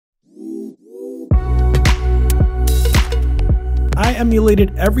I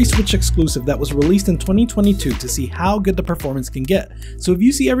emulated every Switch exclusive that was released in 2022 to see how good the performance can get. So if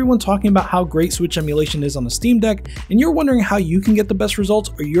you see everyone talking about how great Switch emulation is on the Steam Deck, and you're wondering how you can get the best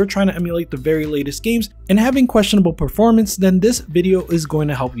results, or you're trying to emulate the very latest games and having questionable performance, then this video is going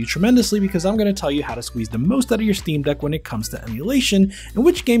to help you tremendously, because I'm going to tell you how to squeeze the most out of your Steam Deck when it comes to emulation, and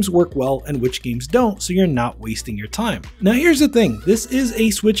which games work well and which games don't, so you're not wasting your time. Now here's the thing, this is a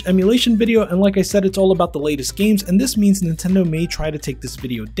Switch emulation video, and like I said, it's all about the latest games, and this means Nintendo may try to take this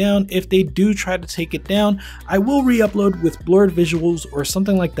video down. If they do try to take it down, I will re-upload with blurred visuals or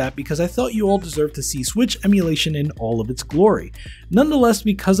something like that, because I thought you all deserve to see Switch emulation in all of its glory. Nonetheless,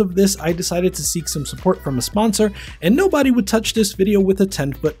 because of this, I decided to seek some support from a sponsor, and nobody would touch this video with a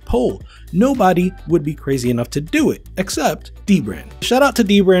 10-foot pole. Nobody would be crazy enough to do it, except dbrand. Shout out to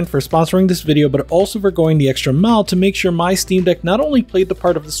dbrand for sponsoring this video, but also for going the extra mile to make sure my Steam Deck not only played the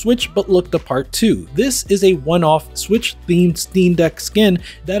part of the Switch, but looked the part too. This is a one-off Switch-themed Steam Deck skin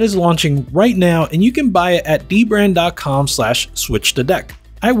that is launching right now, and you can buy it at dbrand.com/switchthedeck.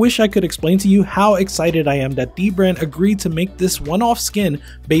 I wish I could explain to you how excited I am that dbrand agreed to make this one-off skin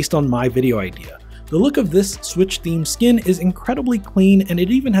based on my video idea. The look of this Switch-themed skin is incredibly clean, and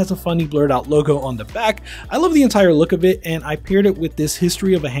it even has a funny blurred out logo on the back. I love the entire look of it, and I paired it with this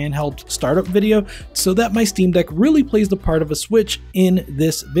history of a handheld startup video so that my Steam Deck really plays the part of a Switch in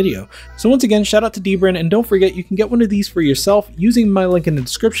this video. So once again, shout out to dbrand, and don't forget you can get one of these for yourself using my link in the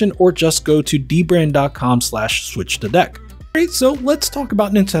description, or just go to dbrand.com/switchthedeck. Alright, so let's talk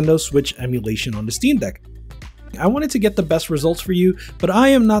about Nintendo Switch emulation on the Steam Deck. I wanted to get the best results for you, but I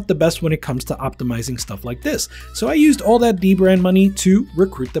am not the best when it comes to optimizing stuff like this. So I used all that dbrand money to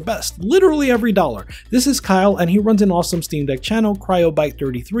recruit the best, literally every dollar. This is Kyle, and he runs an awesome Steam Deck channel,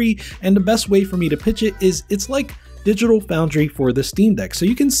 CryoUtilities, and the best way for me to pitch it is it's like Digital Foundry for the Steam Deck, so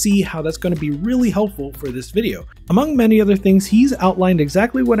you can see how that's going to be really helpful for this video. Among many other things, he's outlined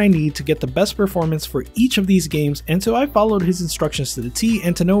exactly what I need to get the best performance for each of these games, and so I followed his instructions to the T,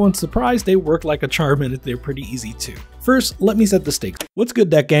 and to no one's surprise, they work like a charm and they're pretty easy too. First, let me set the stakes. What's good,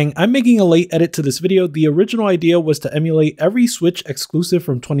 Deck Gang? I'm making a late edit to this video. The original idea was to emulate every Switch exclusive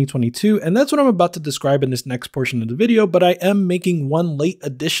from 2022, and that's what I'm about to describe in this next portion of the video, but I am making one late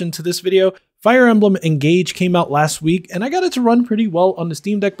addition to this video. Fire Emblem Engage came out last week, and I got it to run pretty well on the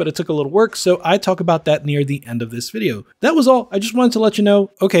Steam Deck, but it took a little work, so I talk about that near the end of this video. That was all. I just wanted to let you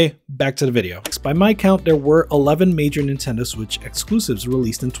know. Okay, back to the video. By my count, there were 11 major Nintendo Switch exclusives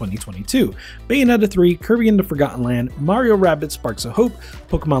released in 2022. Bayonetta 3, Kirby and the Forgotten Land, Mario Rabbids Sparks of Hope,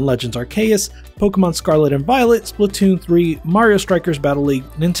 Pokemon Legends Arceus, Pokemon Scarlet and Violet, Splatoon 3, Mario Strikers Battle League,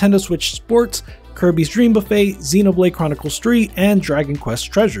 Nintendo Switch Sports, Kirby's Dream Buffet, Xenoblade Chronicles 3, and Dragon Quest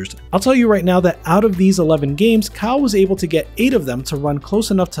Treasures. I'll tell you right now that out of these 11 games, Kyle was able to get 8 of them to run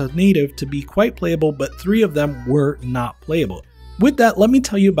close enough to native to be quite playable, but 3 of them were not playable. With that, let me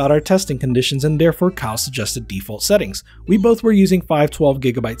tell you about our testing conditions and therefore Kyle's suggested default settings. We both were using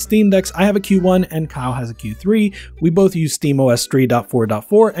 512GB Steam Decks. I have a Q1 and Kyle has a Q3. We both use SteamOS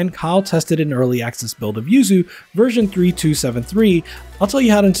 3.4.4, and Kyle tested an early access build of Yuzu version 3273. I'll tell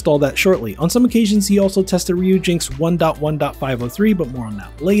you how to install that shortly. On some occasions, he also tested Ryujinx 1.1.503, but more on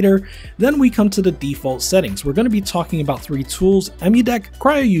that later. Then we come to the default settings. We're going to be talking about 3 tools: EmuDeck,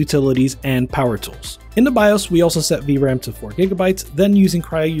 CryoUtilities, and PowerTools. In the BIOS, we also set VRAM to 4GB, then using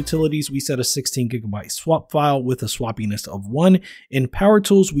CryoUtilities, we set a 16GB swap file with a swappiness of 1. In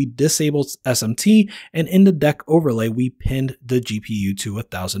PowerTools, we disabled SMT, and in the deck overlay, we pinned the GPU to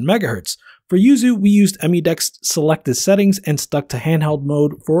 1000 MHz. For Yuzu, we used EmuDeck's selected settings and stuck to handheld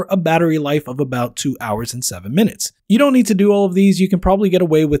mode for a battery life of about 2 hours and 7 minutes. You don't need to do all of these. You can probably get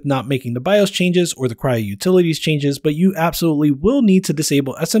away with not making the BIOS changes or the CryoUtilities changes, but you absolutely will need to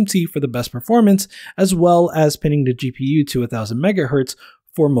disable SMT for the best performance, as well as pinning the GPU to 1000 MHz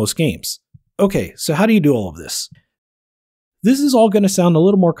for most games. Okay, so how do you do all of this? This is all going to sound a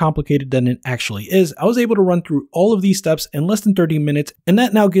little more complicated than it actually is. I was able to run through all of these steps in less than 30 minutes, and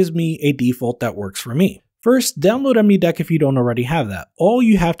that now gives me a default that works for me. First, download EmuDeck if you don't already have that. All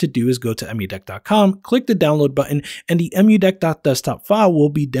you have to do is go to emudeck.com, click the download button, and the emudeck.desktop file will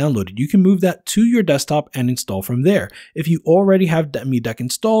be downloaded. You can move that to your desktop and install from there. If you already have the EmuDeck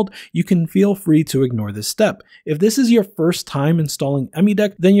installed, you can feel free to ignore this step. If this is your first time installing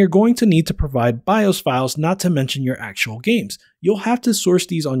EmuDeck, then you're going to need to provide BIOS files, not to mention your actual games. You'll have to source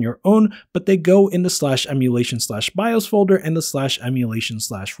these on your own, but they go in the /emulation/BIOS folder and the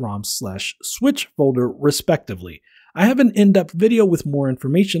 /emulation/ROM/Switch folder respectively. I have an in-depth video with more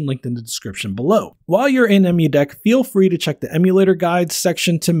information linked in the description below. While you're in EmuDeck, feel free to check the emulator guides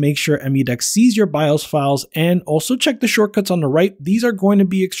section to make sure EmuDeck sees your BIOS files, and also check the shortcuts on the right. These are going to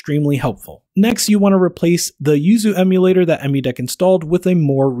be extremely helpful. Next, you want to replace the Yuzu emulator that EmuDeck installed with a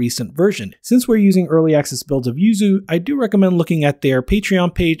more recent version. Since we're using early access builds of Yuzu, I do recommend looking at their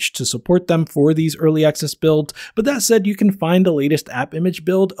Patreon page to support them for these early access builds, but that said, you can find the latest app image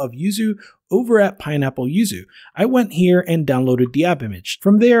build of Yuzu over at Pineapple Yuzu. I went here and downloaded the app image.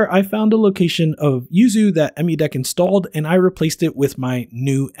 From there, I found a location of Yuzu that EmuDeck installed, and I replaced it with my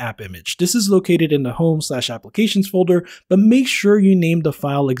new app image. This is located in the Home/Applications folder, but make sure you name the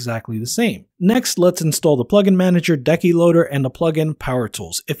file exactly the same. Next, let's install the plugin manager, Decky Loader, and the plugin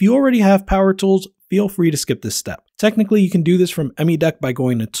PowerTools. If you already have PowerTools, feel free to skip this step. Technically, you can do this from EmuDeck by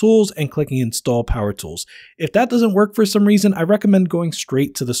going to Tools and clicking Install PowerTools. If that doesn't work for some reason, I recommend going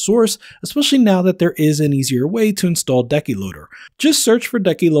straight to the source, especially now that there is an easier way to install Decky Loader. Just search for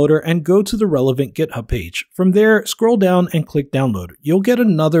Decky Loader and go to the relevant GitHub page. From there, scroll down and click Download. You'll get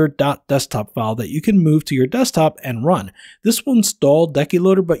another .desktop file that you can move to your desktop and run. This will install Decky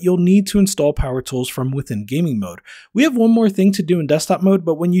Loader, but you'll need to install PowerTools from within gaming mode. We have one more thing to do in desktop mode,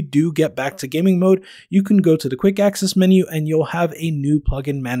 but when you do get back to gaming mode, you can go to the quick access menu and you'll have a new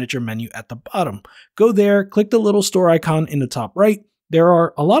plugin manager menu at the bottom. Go there, click the little store icon in the top right. There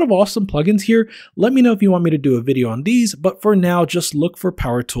are a lot of awesome plugins here. Let me know if you want me to do a video on these, but for now, just look for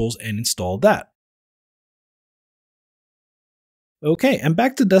PowerTools and install that. Okay, and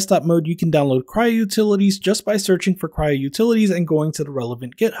back to desktop mode, you can download CryoUtilities just by searching for CryoUtilities and going to the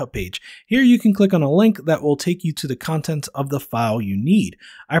relevant GitHub page. Here you can click on a link that will take you to the contents of the file you need.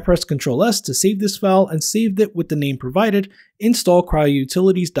 I pressed Ctrl S to save this file and saved it with the name provided, install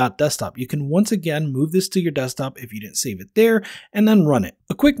CryoUtilities.desktop. You can once again move this to your desktop if you didn't save it there, and then run it.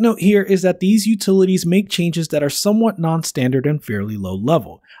 A quick note here is that these utilities make changes that are somewhat non-standard and fairly low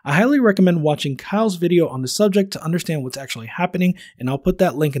level. I highly recommend watching Kyle's video on the subject to understand what's actually happening, and I'll put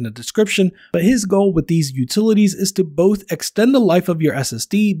that link in the description, but his goal with these utilities is to both extend the life of your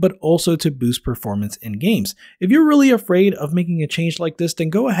SSD, but also to boost performance in games. If you're really afraid of making a change like this, then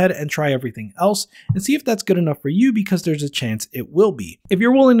go ahead and try everything else and see if that's good enough for you, because there's a chance it will be. If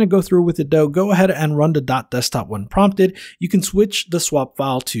you're willing to go through with it though, go ahead and run the .desktop when prompted. You can switch the swap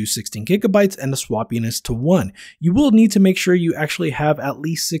file to 16 gigabytes and the swappiness to 1. You will need to make sure you actually have at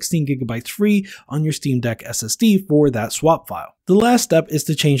least 16 gigabytes free on your Steam Deck SSD for that swap file. The last step is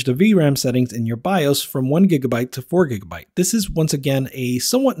to change the VRAM settings in your BIOS from 1 gigabyte to 4 gigabyte. This is once again a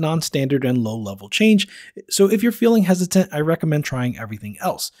somewhat non-standard and low-level change, so if you're feeling hesitant, I recommend trying everything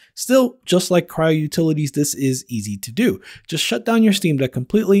else. Still, just like CryoUtilities, this is easy to do. Just shut down your Steam Deck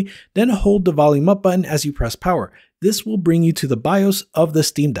completely, then hold the volume up button as you press power. This will bring you to the BIOS of the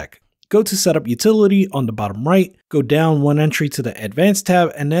Steam Deck. Go to Setup Utility on the bottom right, go down one entry to the Advanced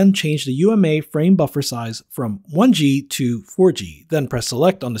tab, and then change the UMA frame buffer size from 1G to 4G. Then press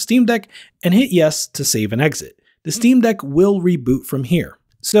Select on the Steam Deck and hit Yes to save and exit. The Steam Deck will reboot from here.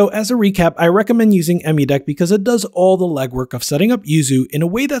 So as a recap, I recommend using EmuDeck because it does all the legwork of setting up Yuzu in a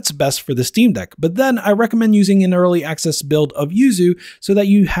way that's best for the Steam Deck. But then I recommend using an early access build of Yuzu so that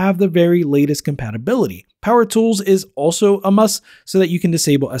you have the very latest compatibility. PowerTools is also a must so that you can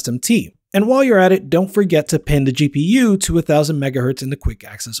disable SMT. And while you're at it, don't forget to pin the GPU to 1000 MHz in the quick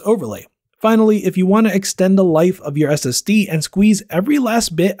access overlay. Finally, if you want to extend the life of your SSD and squeeze every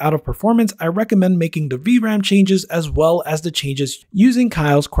last bit out of performance, I recommend making the VRAM changes as well as the changes using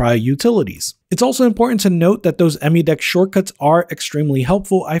Kyle's CryoUtilities. It's also important to note that those EmuDeck shortcuts are extremely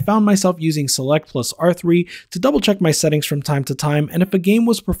helpful. I found myself using Select plus R3 to double check my settings from time to time, and if a game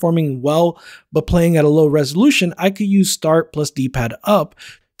was performing well but playing at a low resolution, I could use Start plus D-pad up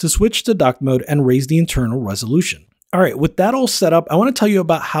to switch to dock mode and raise the internal resolution. Alright, with that all set up, I want to tell you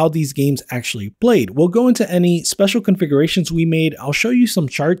about how these games actually played. We'll go into any special configurations we made, I'll show you some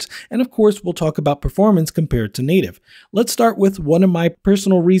charts, and of course we'll talk about performance compared to native. Let's start with one of my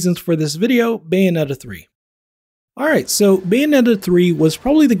personal reasons for this video, Bayonetta 3. Alright, so Bayonetta 3 was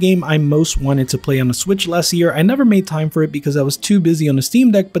probably the game I most wanted to play on the Switch last year. I never made time for it because I was too busy on the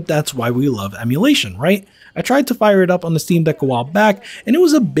Steam Deck, but that's why we love emulation, right? I tried to fire it up on the Steam Deck a while back, and it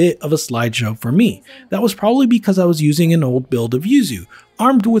was a bit of a slideshow for me. That was probably because I was using an old build of Yuzu.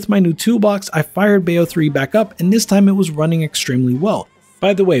 Armed with my new toolbox, I fired Bayo 3 back up, and this time it was running extremely well.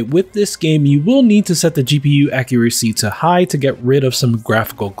 By the way, with this game, you will need to set the GPU accuracy to high to get rid of some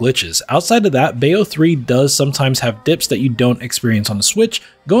graphical glitches. Outside of that, Bayo 3 does sometimes have dips that you don't experience on the Switch,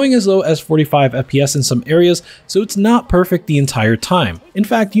 going as low as 45 FPS in some areas, so it's not perfect the entire time. In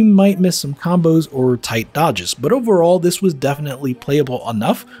fact, you might miss some combos or tight dodges, but overall, this was definitely playable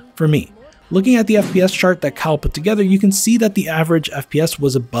enough for me. Looking at the FPS chart that Kyle put together, you can see that the average FPS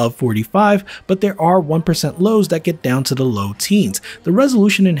was above 45, but there are 1% lows that get down to the low teens. The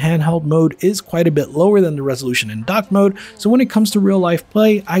resolution in handheld mode is quite a bit lower than the resolution in dock mode, so when it comes to real life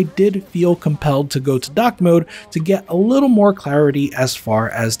play, I did feel compelled to go to dock mode to get a little more clarity as far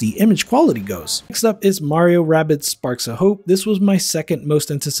as the image quality goes. Next up is Mario Rabbids Sparks of Hope. This was my second most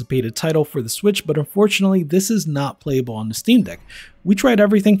anticipated title for the Switch, but unfortunately this is not playable on the Steam Deck. We tried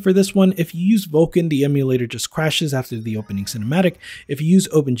everything for this one. If you use Vulkan, the emulator just crashes after the opening cinematic. If you use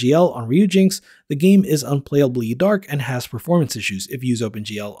OpenGL on Ryujinx, the game is unplayably dark and has performance issues. If you use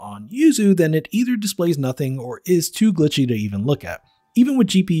OpenGL on Yuzu, then it either displays nothing or is too glitchy to even look at. Even with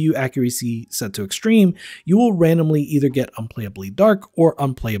GPU accuracy set to extreme, you will randomly either get unplayably dark or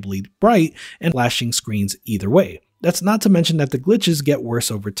unplayably bright and flashing screens either way. That's not to mention that the glitches get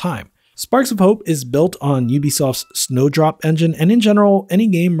worse over time. Sparks of Hope is built on Ubisoft's Snowdrop engine, and in general, any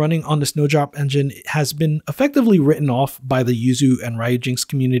game running on the Snowdrop engine has been effectively written off by the Yuzu and Ryujinx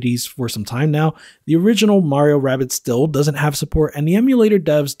communities for some time now. The original Mario Rabbids still doesn't have support, and the emulator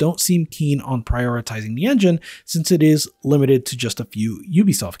devs don't seem keen on prioritizing the engine since it is limited to just a few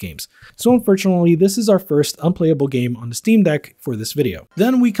Ubisoft games. So unfortunately, this is our first unplayable game on the Steam Deck for this video.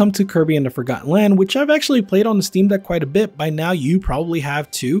 Then we come to Kirby and the Forgotten Land, which I've actually played on the Steam Deck quite a bit. By now you probably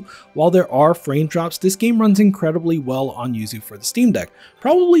have too. While there are frame drops, this game runs incredibly well on Yuzu for the Steam Deck,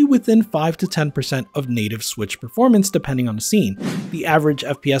 probably within 5 to 10% of native Switch performance depending on the scene. The average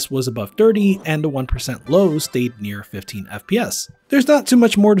FPS was above 30 and the 1% low stayed near 15 FPS. There's not too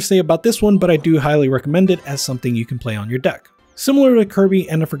much more to say about this one, but I do highly recommend it as something you can play on your deck. Similar to Kirby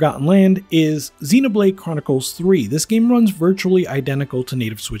and the Forgotten Land is Xenoblade Chronicles 3. This game runs virtually identical to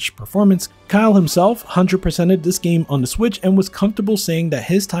native Switch performance. Kyle himself 100%ed this game on the Switch and was comfortable saying that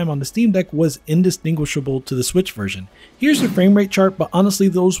his time on the Steam Deck was indistinguishable to the Switch version. Here's the frame rate chart, but honestly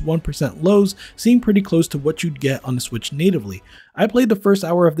those 1% lows seem pretty close to what you'd get on the Switch natively. I played the first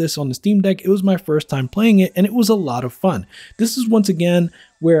hour of this on the Steam Deck. It was my first time playing it and it was a lot of fun. This is once again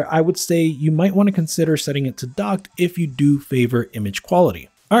where I would say you might want to consider setting it to docked if you do favor image quality.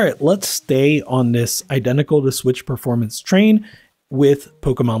 Alright, let's stay on this identical to Switch performance train with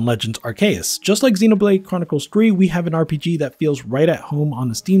Pokemon Legends Arceus. Just like Xenoblade Chronicles 3, we have an RPG that feels right at home on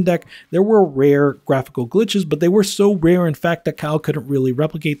the Steam Deck. There were rare graphical glitches, but they were so rare in fact that Kyle couldn't really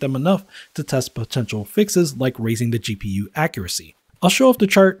replicate them enough to test potential fixes like raising the GPU accuracy. I'll show off the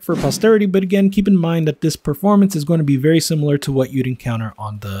chart for posterity, but again, keep in mind that this performance is going to be very similar to what you'd encounter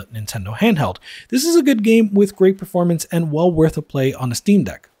on the Nintendo handheld. This is a good game with great performance and well worth a play on the Steam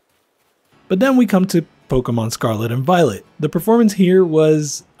Deck. But then we come to Pokemon Scarlet and Violet. The performance here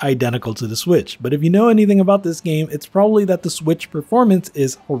was identical to the Switch, but if you know anything about this game, it's probably that the Switch performance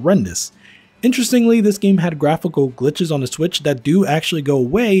is horrendous. Interestingly, this game had graphical glitches on the Switch that do actually go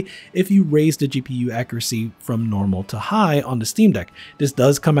away if you raise the GPU accuracy from normal to high on the Steam Deck. This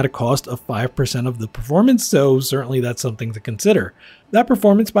does come at a cost of 5% of the performance, so certainly that's something to consider. That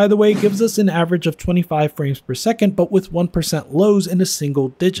performance, by the way, gives us an average of 25 frames per second, but with 1% lows in the single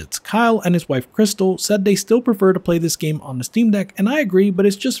digits. Kyle and his wife Crystal said they still prefer to play this game on the Steam Deck, and I agree, but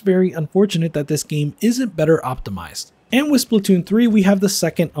it's just very unfortunate that this game isn't better optimized. And with Splatoon 3, we have the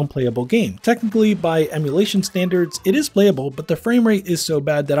second unplayable game. Technically, by emulation standards, it is playable, but the frame rate is so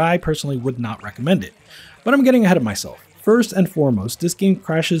bad that I personally would not recommend it. But I'm getting ahead of myself. First and foremost, this game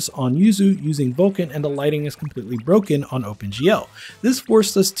crashes on Yuzu using Vulkan and the lighting is completely broken on OpenGL. This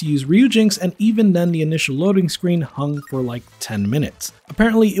forced us to use Ryujinx, and even then the initial loading screen hung for like 10 minutes.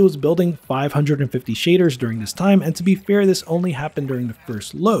 Apparently it was building 550 shaders during this time, and to be fair, this only happened during the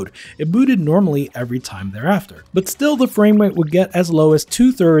first load. It booted normally every time thereafter. But still the frame rate would get as low as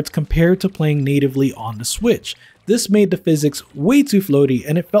 2/3 compared to playing natively on the Switch. This made the physics way too floaty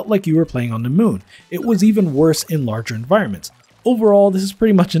and it felt like you were playing on the moon. It was even worse in larger environments. Overall, this is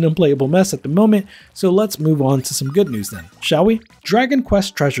pretty much an unplayable mess at the moment, so let's move on to some good news then, shall we? Dragon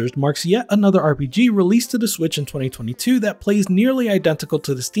Quest Treasures marks yet another RPG released to the Switch in 2022 that plays nearly identical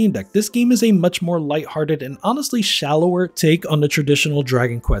to the Steam Deck. This game is a much more lighthearted and honestly shallower take on the traditional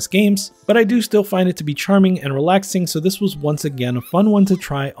Dragon Quest games, but I do still find it to be charming and relaxing, so this was once again a fun one to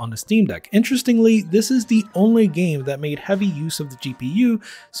try on the Steam Deck. Interestingly, this is the only game that made heavy use of the GPU,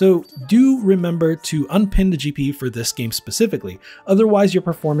 so do remember to unpin the GPU for this game specifically. Otherwise, your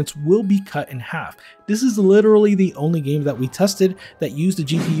performance will be cut in half. This is literally the only game that we tested that used the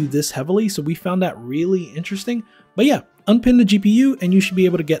GPU this heavily, so we found that really interesting. But yeah, unpin the GPU and you should be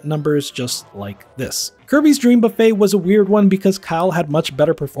able to get numbers just like this. Kirby's Dream Buffet was a weird one because Kyle had much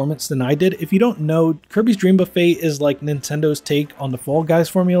better performance than I did. If you don't know, Kirby's Dream Buffet is like Nintendo's take on the Fall Guys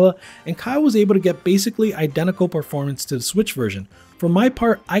formula, and Kyle was able to get basically identical performance to the Switch version. For my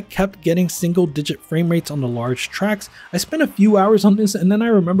part, I kept getting single-digit frame rates on the large tracks. I spent a few hours on this and then I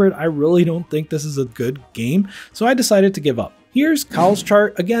remembered I really don't think this is a good game, so I decided to give up. Here's Kyle's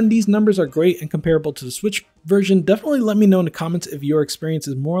chart. Again, these numbers are great and comparable to the Switch version. Definitely let me know in the comments if your experience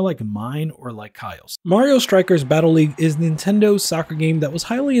is more like mine or like Kyle's. Mario Strikers Battle League is Nintendo's soccer game that was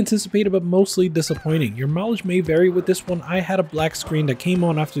highly anticipated but mostly disappointing. Your mileage may vary with this one. I had a black screen that came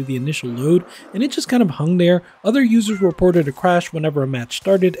on after the initial load and it just kind of hung there. Other users reported a crash whenever a match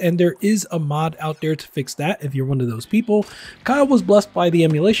started, and there is a mod out there to fix that if you're one of those people. Kyle was blessed by the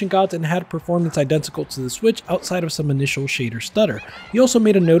emulation gods and had performance identical to the Switch outside of some initial shader stutter. He also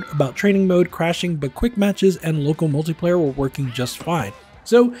made a note about training mode crashing, but quick matches and local multiplayer were working just fine.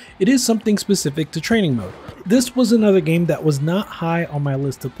 So it is something specific to training mode. This was another game that was not high on my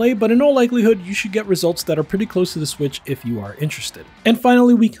list to play, but in all likelihood you should get results that are pretty close to the Switch if you are interested. And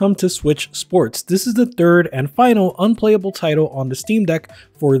finally we come to Switch Sports. This is the third and final unplayable title on the Steam Deck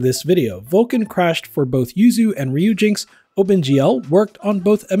for this video. Vulcan crashed for both Yuzu and Ryujinx. OpenGL worked on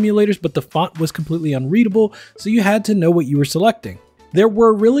both emulators, but the font was completely unreadable, so you had to know what you were selecting. There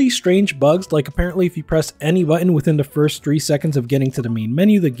were really strange bugs, like apparently if you press any button within the first 3 seconds of getting to the main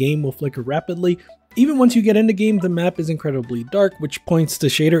menu, the game will flicker rapidly. Even once you get in the game, the map is incredibly dark, which points to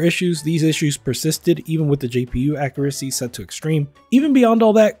shader issues. These issues persisted even with the GPU accuracy set to extreme. Even beyond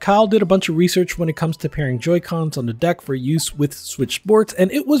all that, Kyle did a bunch of research when it comes to pairing Joy-Cons on the deck for use with Switch Sports,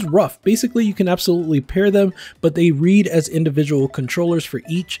 and it was rough. Basically, you can absolutely pair them, but they read as individual controllers for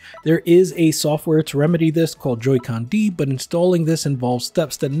each. There is a software to remedy this called Joy-Con D, but installing this involves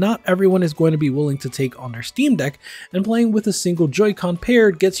steps that not everyone is going to be willing to take on their Steam Deck, and playing with a single Joy-Con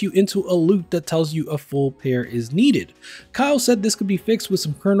paired gets you into a loop that tells you a full pair is needed. Kyle said this could be fixed with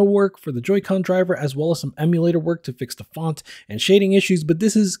some kernel work for the Joy-Con driver as well as some emulator work to fix the font and shading issues, but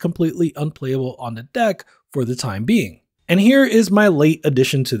this is completely unplayable on the deck for the time being. And here is my late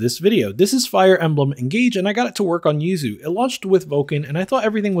addition to this video. This is Fire Emblem Engage, and I got it to work on Yuzu. It launched with Vulcan, and I thought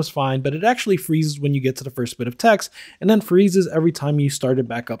everything was fine, but it actually freezes when you get to the first bit of text, and then freezes every time you start it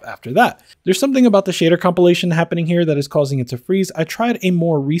back up after that. There's something about the shader compilation happening here that is causing it to freeze. I tried a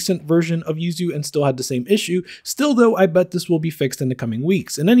more recent version of Yuzu and still had the same issue. Still though, I bet this will be fixed in the coming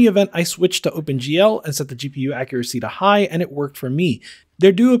weeks. In any event, I switched to OpenGL and set the GPU accuracy to high, and it worked for me.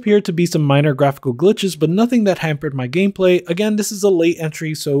 There do appear to be some minor graphical glitches, but nothing that hampered my gameplay. Again, this is a late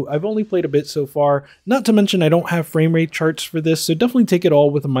entry, so I've only played a bit so far. Not to mention I don't have frame rate charts for this, so definitely take it all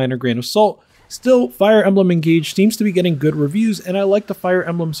with a minor grain of salt. Still, Fire Emblem Engage seems to be getting good reviews, and I like the Fire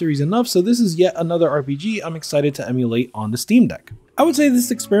Emblem series enough, so this is yet another RPG I'm excited to emulate on the Steam Deck. I would say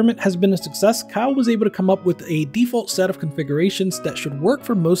this experiment has been a success. Kyle was able to come up with a default set of configurations that should work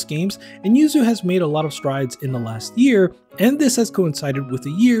for most games, and Yuzu has made a lot of strides in the last year, and this has coincided with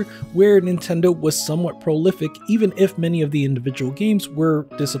a year where Nintendo was somewhat prolific, even if many of the individual games were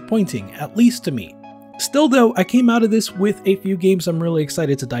disappointing, at least to me. Still though, I came out of this with a few games I'm really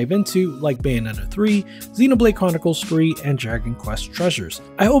excited to dive into, like Bayonetta 3, Xenoblade Chronicles 3, and Dragon Quest Treasures.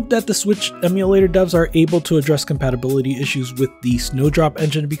 I hope that the Switch emulator devs are able to address compatibility issues with the Snowdrop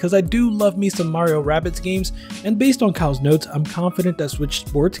engine, because I do love me some Mario Rabbids games, and based on Kyle's notes, I'm confident that Switch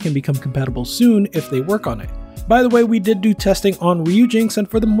Sports can become compatible soon if they work on it. By the way, we did do testing on Ryujinx, and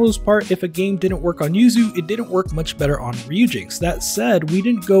for the most part, if a game didn't work on Yuzu, it didn't work much better on Ryujinx. That said, we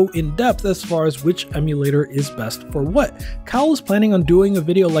didn't go in depth as far as which emulator is best for what. Kyle is planning on doing a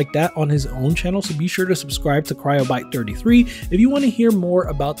video like that on his own channel, so be sure to subscribe to CryoUtilities if you want to hear more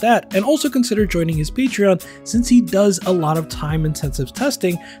about that, and also consider joining his Patreon since he does a lot of time-intensive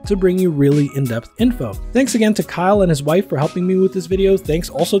testing to bring you really in-depth info. Thanks again to Kyle and his wife for helping me with this video. Thanks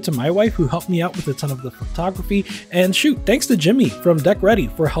also to my wife who helped me out with a ton of the photography. And shoot, thanks to Jimmy from Deck Ready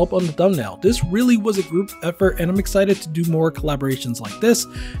for help on the thumbnail. This really was a group effort, and I'm excited to do more collaborations like this.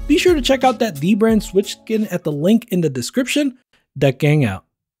 Be sure to check out that dbrand Switch skin at the link in the description. Deck Gang out.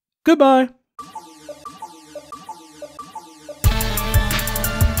 Goodbye.